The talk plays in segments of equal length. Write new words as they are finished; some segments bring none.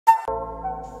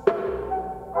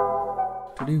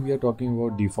Today we are talking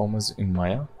about deformers in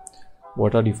Maya.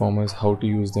 What are deformers, how to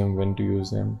use them, when to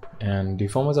use them. And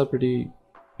deformers are pretty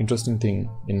interesting thing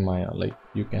in Maya. Like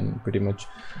you can pretty much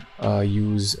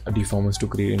use deformers to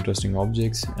create interesting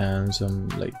objects and some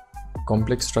like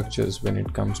complex structures. When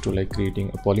it comes to like creating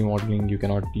a polymodeling, you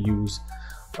cannot use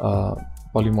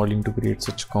polymodeling to create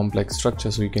such complex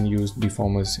structures, so you can use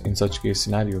deformers in such case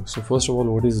scenario. So first of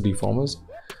all, what is deformers?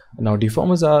 Now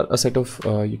deformers are a set of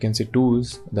you can say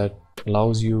tools that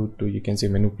allows you to, you can say,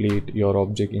 manipulate your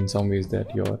object in some ways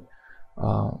that your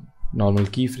normal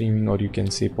keyframing or you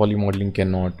can say polymodeling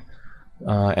cannot.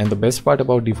 And the best part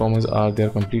about deformers are they're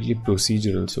completely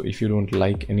procedural. So if you don't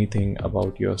like anything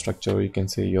about your structure, or you can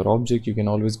say your object, you can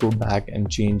always go back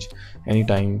and change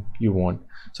anytime you want.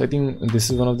 So I think this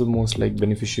is one of the most like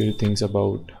beneficial things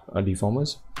about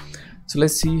deformers. So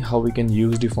let's see how we can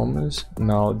use deformers.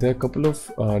 Now there are a couple of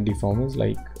deformers,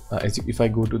 like if I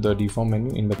go to the deform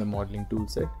menu in the modeling tool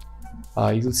set,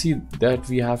 you'll see that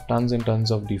we have tons and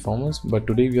tons of deformers, but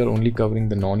today we are only covering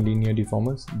the non-linear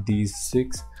deformers, these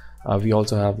 6. We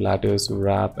also have lattice,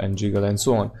 wrap and jiggle and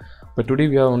so on, but today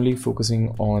we are only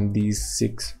focusing on these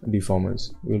 6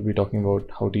 deformers. We'll be talking about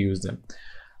how to use them.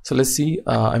 So let's see.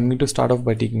 I'm going to start off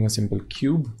by taking a simple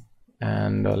cube,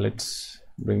 and let's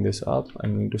bring this up.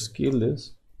 I'm going to scale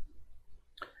this,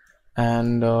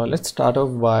 and let's start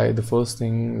off by the first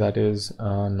thing, that is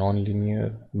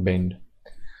non-linear bend.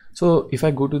 So if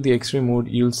I go to the X-ray mode,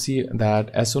 you'll see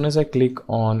that as soon as I click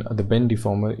on the bend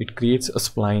deformer, it creates a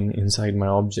spline inside my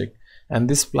object, and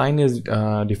this spline is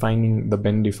defining the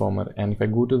bend deformer. And if I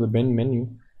go to the bend menu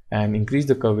and increase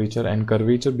the curvature, and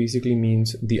curvature basically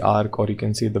means the arc, or you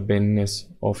can say the bendness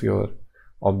of your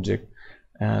object,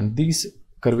 and these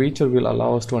curvature will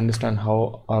allow us to understand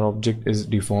how our object is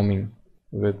deforming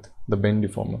with the bend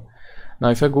deformer. Now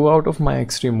if I go out of my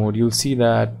X-ray mode, you'll see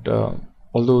that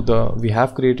although we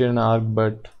have created an arc,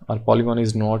 but our polygon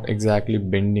is not exactly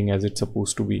bending as it's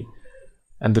supposed to be,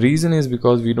 and the reason is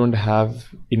because we don't have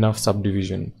enough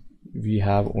subdivision. We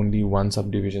have only one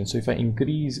subdivision. So if I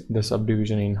increase the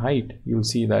subdivision in height, you'll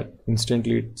see that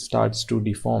instantly it starts to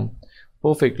deform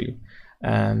perfectly.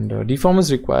 And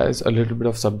deformers requires a little bit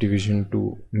of subdivision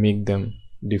to make them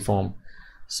deform.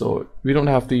 So we don't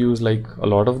have to use like a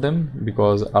lot of them,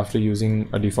 because after using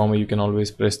a deformer you can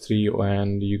always press 3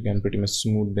 and you can pretty much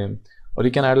smooth them, or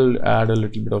you can add a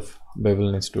little bit of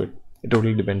bevelness to it. It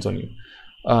totally depends on you.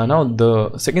 Now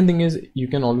the second thing is you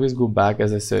can always go back.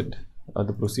 As I said,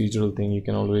 the procedural thing, you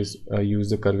can always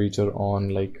use the curvature on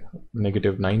like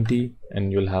 -90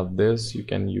 and you'll have this. You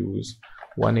can use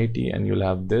 180 and you'll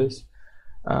have this.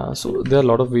 So there are a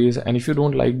lot of ways, and if you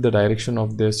don't like the direction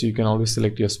of this, you can always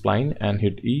select your spline and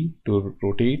hit E to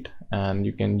rotate, and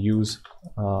you can use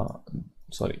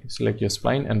select your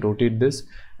spline and rotate this,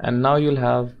 and now you'll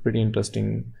have pretty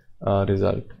interesting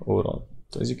result overall.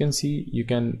 So as you can see, you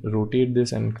can rotate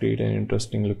this and create an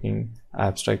interesting looking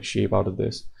abstract shape out of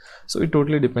this. So it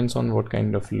totally depends on what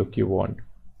kind of look you want.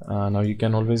 Now you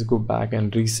can always go back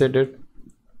and reset it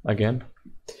again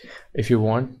if you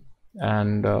want,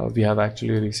 and we have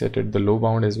actually resetted the low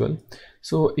bound as well.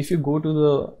 So if you go to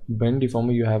the bend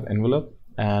deformer, you have envelope,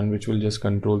 and which will just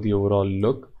control the overall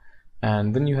look,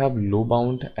 and then you have low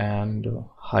bound and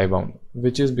high bound,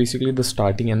 which is basically the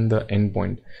starting and the end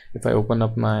point. If I open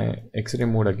up my X-ray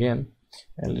mode again,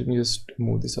 and let me just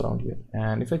move this around here,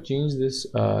 and if I change this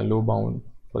low bound,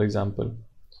 for example,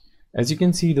 as you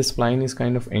can see, the spline is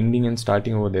kind of ending and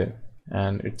starting over there,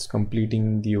 and it's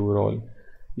completing the overall,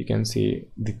 you can say,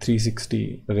 the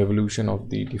 360 revolution of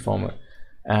the deformer.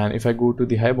 And if I go to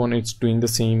the high bound, it's doing the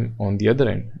same on the other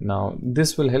end. Now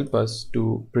this will help us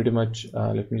to pretty much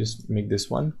let me just make this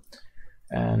one,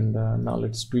 and now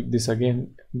let's tweak this again.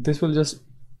 This will just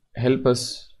help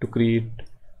us to create,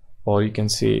 or you can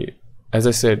say, as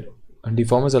I said,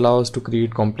 deformers allow us to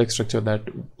create complex structure that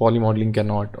polymodeling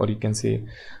cannot, or you can say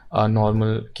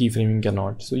normal keyframing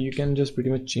cannot. So you can just pretty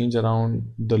much change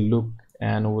around the look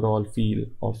and overall feel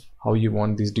of how you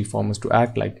want these deformers to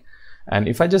act like. And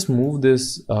if I just move this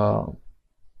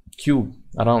cube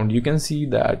around, you can see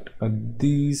that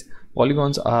these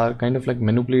polygons are kind of like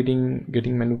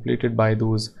getting manipulated by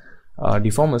those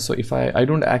deformers. So if I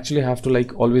don't actually have to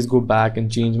like always go back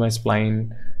and change my spline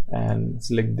and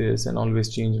select this and always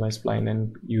change my spline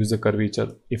and use the curvature.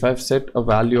 If I've set a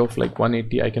value of like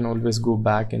 180, I can always go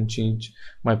back and change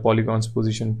my polygon's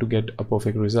position to get a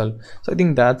perfect result. So I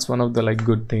think that's one of the like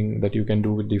good thing that you can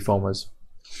do with deformers.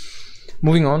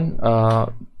 Moving on,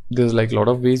 there's like a lot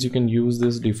of ways you can use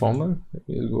this deformer.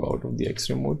 We'll go out of the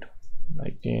X-ray mode.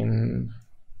 I can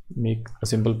make a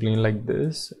simple plane like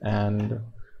this, and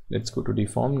let's go to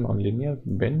deform, nonlinear,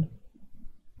 bend.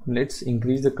 Let's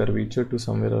increase the curvature to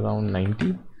somewhere around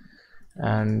 90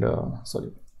 and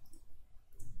to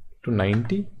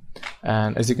 90.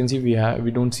 And as you can see,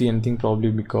 we don't see anything,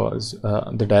 probably because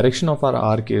the direction of our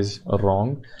arc is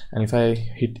wrong. And if I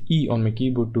hit E on my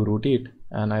keyboard to rotate,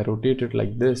 and I rotate it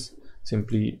like this,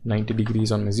 simply 90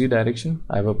 degrees on my Z direction,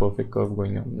 I have a perfect curve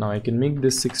going on. Now I can make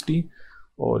this 60,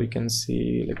 or you can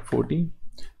say like 40,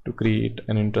 to create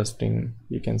an interesting,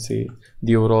 you can say,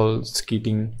 the overall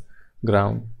skating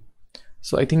ground.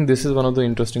 So I think this is one of the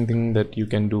interesting things that you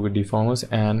can do with deformers.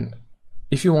 And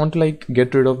if you want to like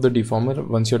get rid of the deformer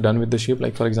once you're done with the shape,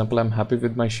 like for example, I'm happy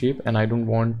with my shape and I don't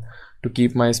want to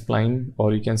keep my spline,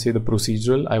 or you can say the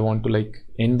procedural, I want to like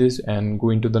end this and go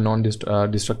into the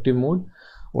non-destructive mode.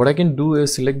 What I can do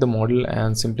is select the model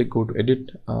and simply go to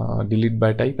edit, delete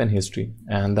by type and history,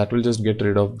 and that will just get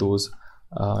rid of those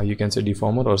you can say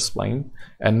deformer or spline.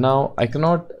 And now I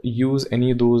cannot use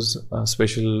any of those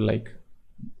special like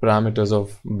parameters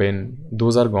of bend,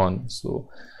 those are gone. So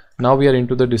now we are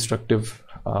into the destructive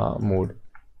mode.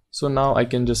 So now I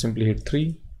can just simply hit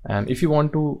 3, and if you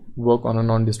want to work on a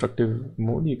non-destructive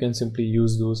mode, you can simply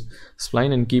use those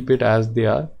spline and keep it as they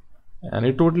are, and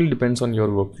it totally depends on your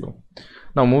workflow.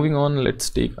 Now moving on, let's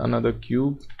take another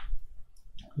cube,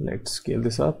 let's scale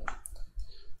this up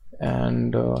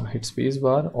and hit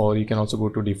spacebar, or you can also go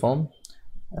to deform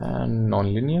and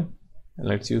non-linear, and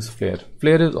let's use flare.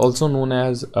 Flare is also known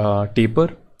as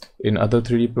taper in other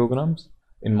 3D programs.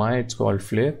 In Maya it's called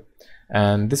flare,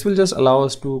 and this will just allow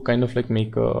us to kind of like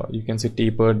make a, you can say,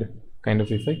 tapered kind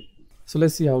of effect. So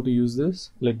let's see how to use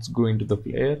this. Let's go into the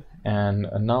flare, and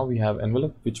now we have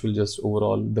envelope, which will just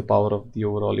overall the power of the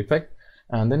overall effect.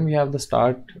 And then we have the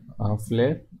start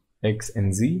flare X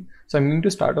and Z. So I'm going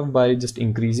to start off by just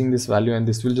increasing this value, and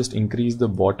this will just increase the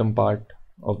bottom part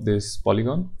of this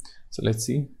polygon. So let's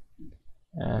see.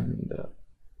 And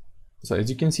so as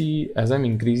you can see, as I'm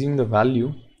increasing the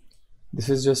value, this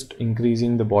is just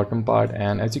increasing the bottom part,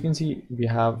 and as you can see, we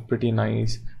have pretty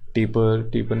nice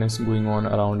taperness going on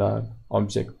around our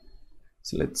object.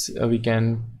 So let's we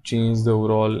can change the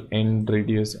overall end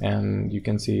radius, and you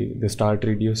can see the start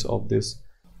radius of this.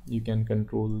 You can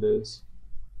control this,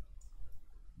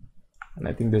 and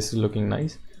I think this is looking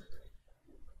nice.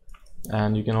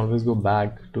 And you can always go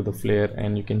back to the flare,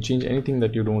 and you can change anything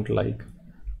that you don't like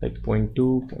 0.2,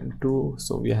 0.2.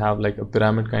 So we have like a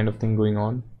pyramid kind of thing going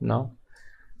on now.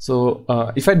 So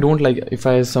if I don't like, if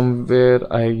I somewhere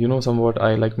somewhat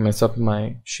I like mess up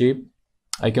my shape,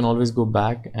 I can always go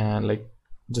back and like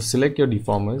just select your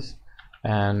deformers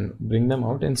and bring them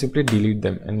out and simply delete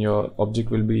them, and your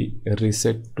object will be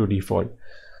reset to default.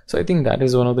 So I think that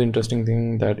is one of the interesting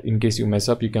things, that in case you mess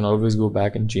up, you can always go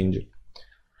back and change it.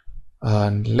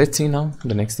 And let's see now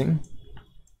the next thing.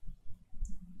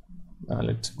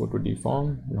 Let's go to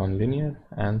deform, non-linear,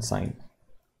 and sign.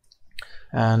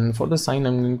 And for the sign,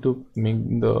 I'm going to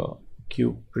make the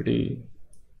cube pretty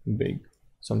big,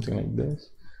 something like this.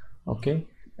 Okay,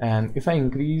 and if I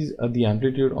increase the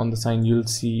amplitude on the sign, you'll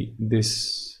see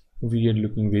this weird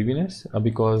looking waviness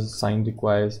because sign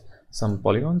requires some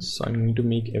polygons. So I'm going to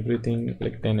make everything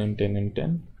like 10 and 10 and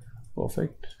 10.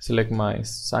 Perfect. Select my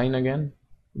sign again,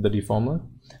 the deformer,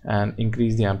 and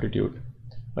increase the amplitude,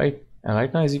 right? And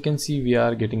right now, as you can see, we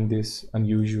are getting this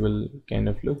unusual kind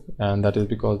of look, and that is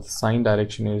because the sign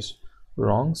direction is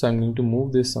wrong. So I'm going to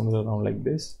move this somewhere around like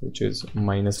this, which is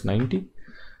 -90.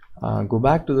 Go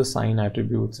back to the sign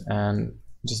attributes and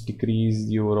just decrease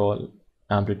the overall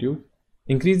amplitude,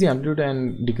 increase the amplitude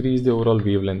and decrease the overall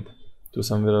wavelength to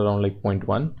somewhere around like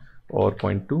 0.1 or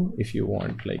 0.2 if you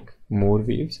want like more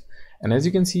waves. And as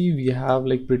you can see, we have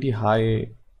like pretty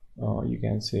high, you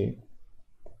can say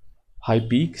high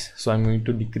peaks. So I'm going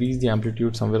to decrease the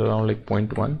amplitude somewhere around like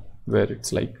 0.1, where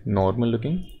it's like normal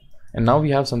looking, and now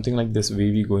we have something like this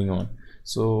wavy going on.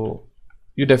 So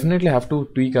you definitely have to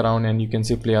tweak around, and you can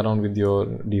say play around with your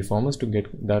deformers to get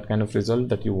that kind of result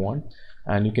that you want.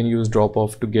 And you can use drop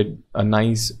off to get a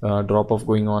nice drop off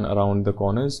going on around the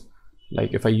corners.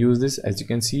 Like if I use this, as you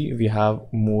can see, we have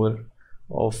more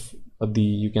of the,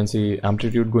 you can say,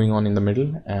 amplitude going on in the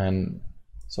middle, and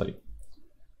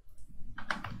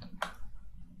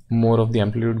more of the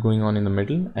amplitude going on in the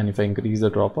middle. And if I increase the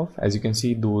drop off, as you can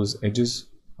see, those edges,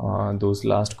 those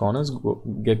last corners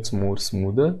gets more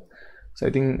smoother. So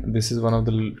I think this is one of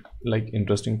the like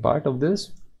interesting part of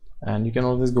this, and you can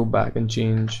always go back and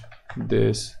change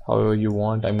this however you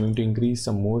want. I'm going to increase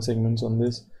some more segments on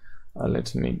this.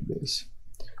 Let's make this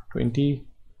 20,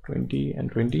 20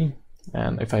 and 20,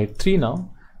 and if I hit 3 now,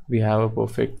 we have a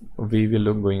perfect wavy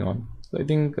look going on. So I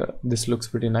think this looks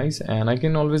pretty nice, and I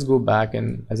can always go back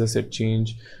and, as I said,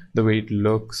 change the way it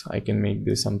looks. I can make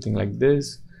this something like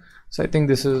this, So I think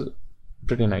this is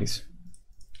pretty nice.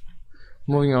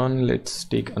 Moving on, let's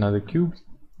take another cube,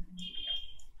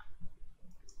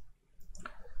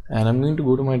 and I'm going to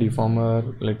go to my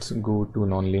deformer. Let's go to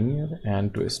nonlinear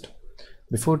and twist.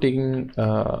 Before taking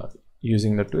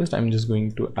using the twist, I'm just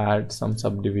going to add some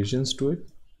subdivisions to it.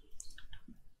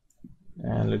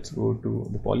 And let's go to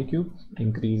the polycube,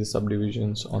 increase the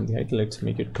subdivisions on the height. Let's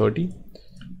make it 30.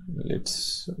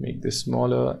 Let's make this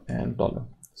smaller and taller.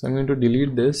 So I'm going to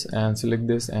delete this and select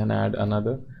this and add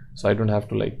another, so I don't have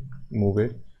to like move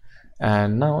it.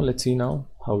 And now let's see now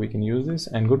how we can use this,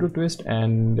 and go to twist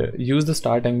and use the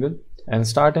start angle, and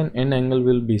start and end angle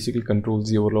will basically control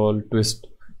the overall twist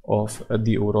of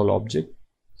the overall object.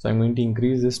 So I'm going to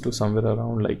increase this to somewhere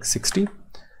around like 60,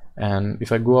 and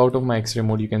if I go out of my X-ray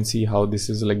mode, you can see how this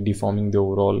is like deforming the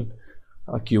overall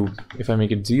cube. If I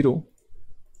make it 0,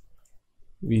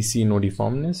 we see no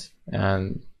deformness,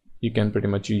 and you can pretty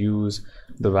much use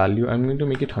the value. I'm going to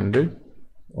make it 100,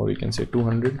 or you can say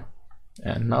 200,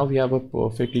 and now we have a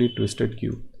perfectly twisted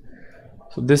cube.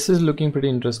 So this is looking pretty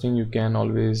interesting. You can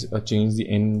always change the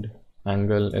end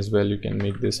angle as well. You can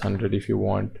make this 100 if you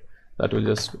want. That will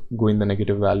just go in the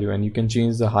negative value, and you can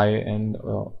change the high and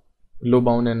low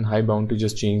bound and high bound to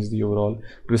just change the overall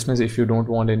twistness. If you don't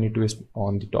want any twist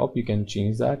on the top, you can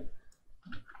change that,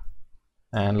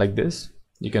 and like this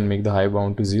you can make the high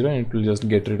bound to 0, and it will just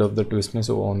get rid of the twistness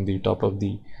on the top of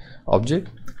the object.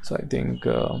 So I think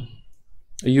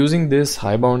using this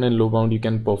high bound and low bound, you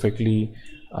can perfectly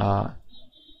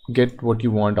get what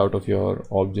you want out of your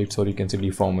objects, or you can say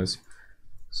deformers.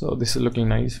 So this is looking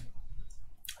nice.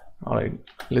 All right,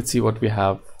 let's see what we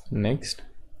have next.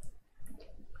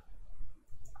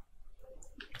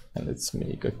 And let's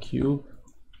make a cube.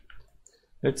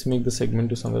 Let's make the segment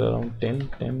to somewhere around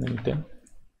 10, 10 and 10.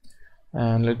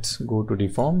 And let's go to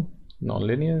deform,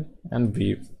 nonlinear and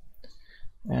wave.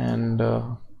 And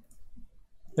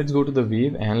let's go to the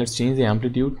wave, and let's change the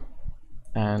amplitude,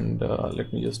 and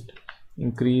let me just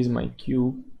increase my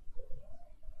cube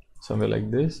somewhere like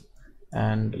this,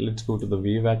 and let's go to the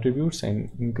wave attributes and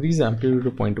increase the amplitude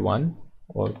to 0.1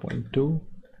 or 0.2,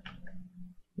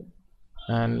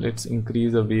 and let's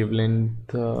increase the wavelength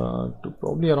to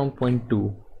probably around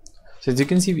 0.2. So as you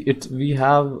can see, we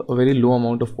have a very low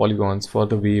amount of polygons for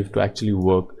the wave to actually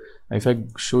work. Now if I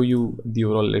show you the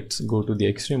overall, let's go to the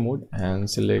X-ray mode and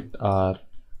select our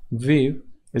wave.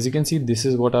 As you can see, this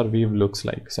is what our wave looks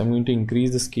like. So I'm going to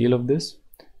increase the scale of this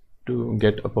to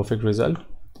get a perfect result,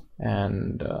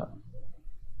 and I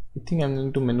think I'm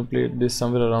going to manipulate this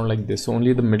somewhere around like this, so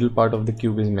only the middle part of the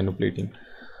cube is manipulating.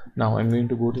 Now I'm going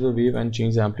to go to the wave and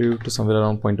change the amplitude to somewhere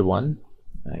around 0.1.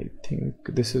 I think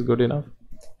this is good enough,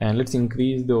 and let's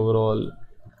increase the overall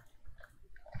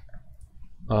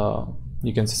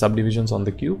you can see subdivisions on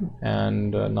the cube,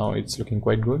 and now it's looking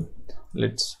quite good.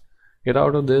 Let's get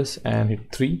out of this and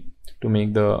hit 3 to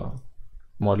make the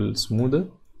model smoother,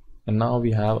 and now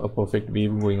we have a perfect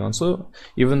wave going on. So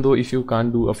even though if you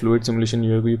can't do a fluid simulation,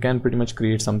 you can pretty much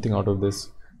create something out of this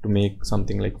to make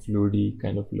something like fluidy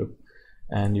kind of look.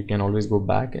 And you can always go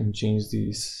back and change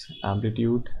these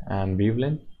amplitude and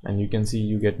wavelength, and you can see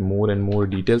you get more and more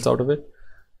details out of it.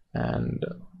 And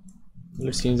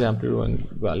let's change the amplitude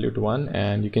value to 1,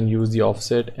 and you can use the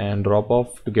offset and drop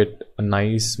off to get a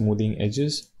nice smoothing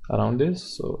edges around this.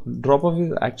 So drop off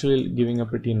is actually giving a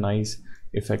pretty nice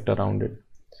effect around it.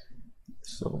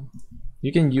 So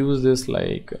you can use this,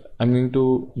 like I'm going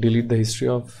to delete the history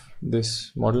of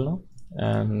this model now,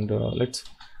 and let's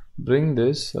bring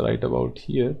this right about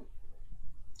here.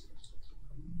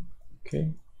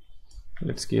 Okay,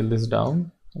 let's scale this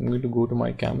down. I'm going to go to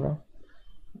my camera,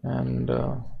 and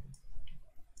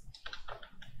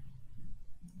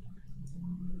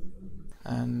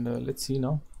let's see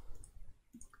now.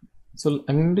 So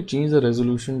I'm going to change the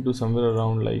resolution to somewhere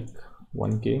around like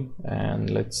 1K, and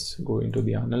let's go into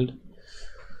the Arnold.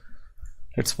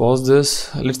 Let's pause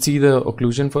this. Let's see the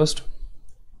occlusion first.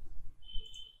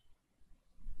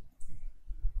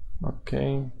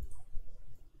 Okay,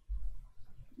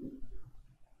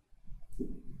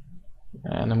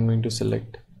 and I'm going to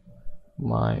select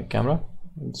my camera.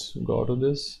 Let's go out of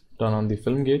this, turn on the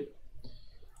film gate,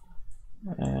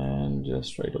 and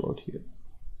just right about here.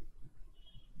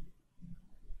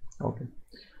 Okay,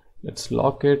 let's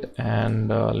lock it, and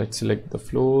let's select the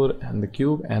floor and the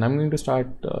cube, and I'm going to start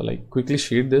like quickly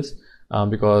shade this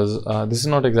because this is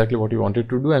not exactly what you wanted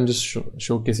to do. I'm just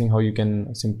showcasing how you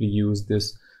can simply use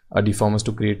this deformers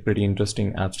to create pretty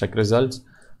interesting abstract results.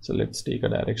 So let's take a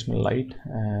directional light,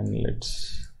 and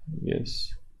let's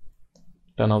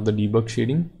turn off the debug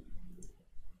shading.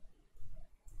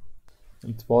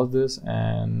 Let's pause this,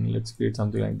 and let's create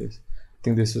something like this.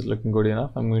 think this is looking good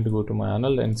enough. I'm going to go to my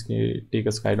Arnold and take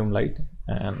a sky dome light,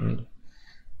 and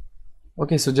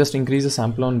okay, so just increase the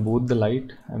sample on both the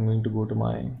light. I'm going to go to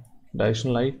my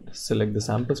directional light, select the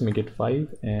samples, make it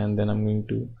 5, and then I'm going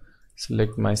to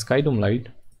select my sky dome light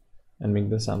and make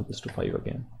the samples to 5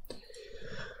 again.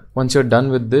 Once you're done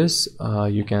with this,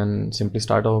 you can simply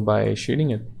start off by shading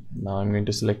it. Now I'm going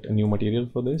to select a new material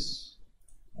for this.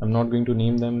 I'm not going to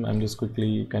name them, I'm just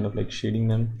quickly kind of like shading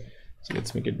them. So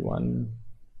let's make it 1,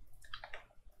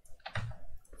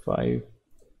 5,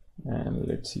 and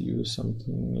let's use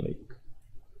something like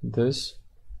this,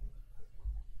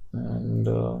 and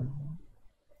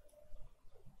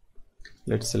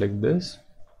let's select this,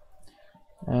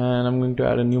 and I'm going to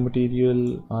add a new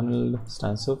material, Arnold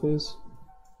stand surface.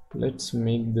 Let's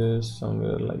make this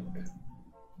somewhere like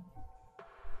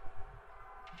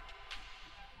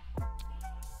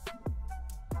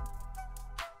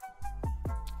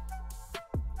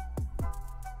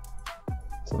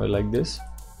this.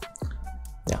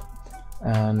 Yeah,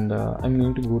 and I'm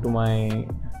going to go to my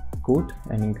coat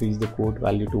and increase the coat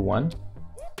value to 1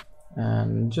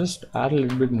 and just add a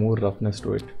little bit more roughness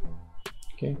to it.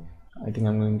 Okay, I think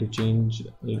I'm going to change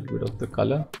a little bit of the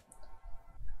color,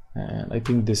 and I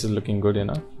think this is looking good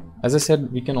enough. As I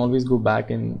said, we can always go back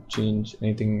and change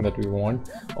anything that we want,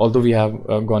 although we have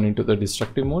gone into the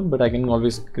destructive mode, but I can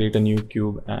always create a new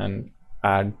cube and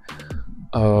add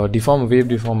wave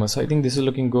deformer. So I think this is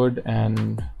looking good,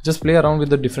 and just play around with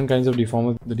the different kinds of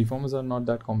deformers. The deformers are not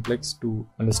that complex to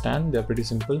understand, they're pretty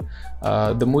simple.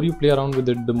 The more you play around with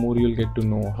it, the more you'll get to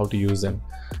know how to use them.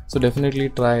 So definitely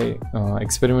try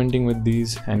experimenting with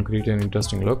these and create an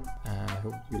interesting look. And I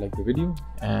hope you like the video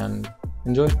and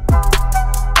enjoy.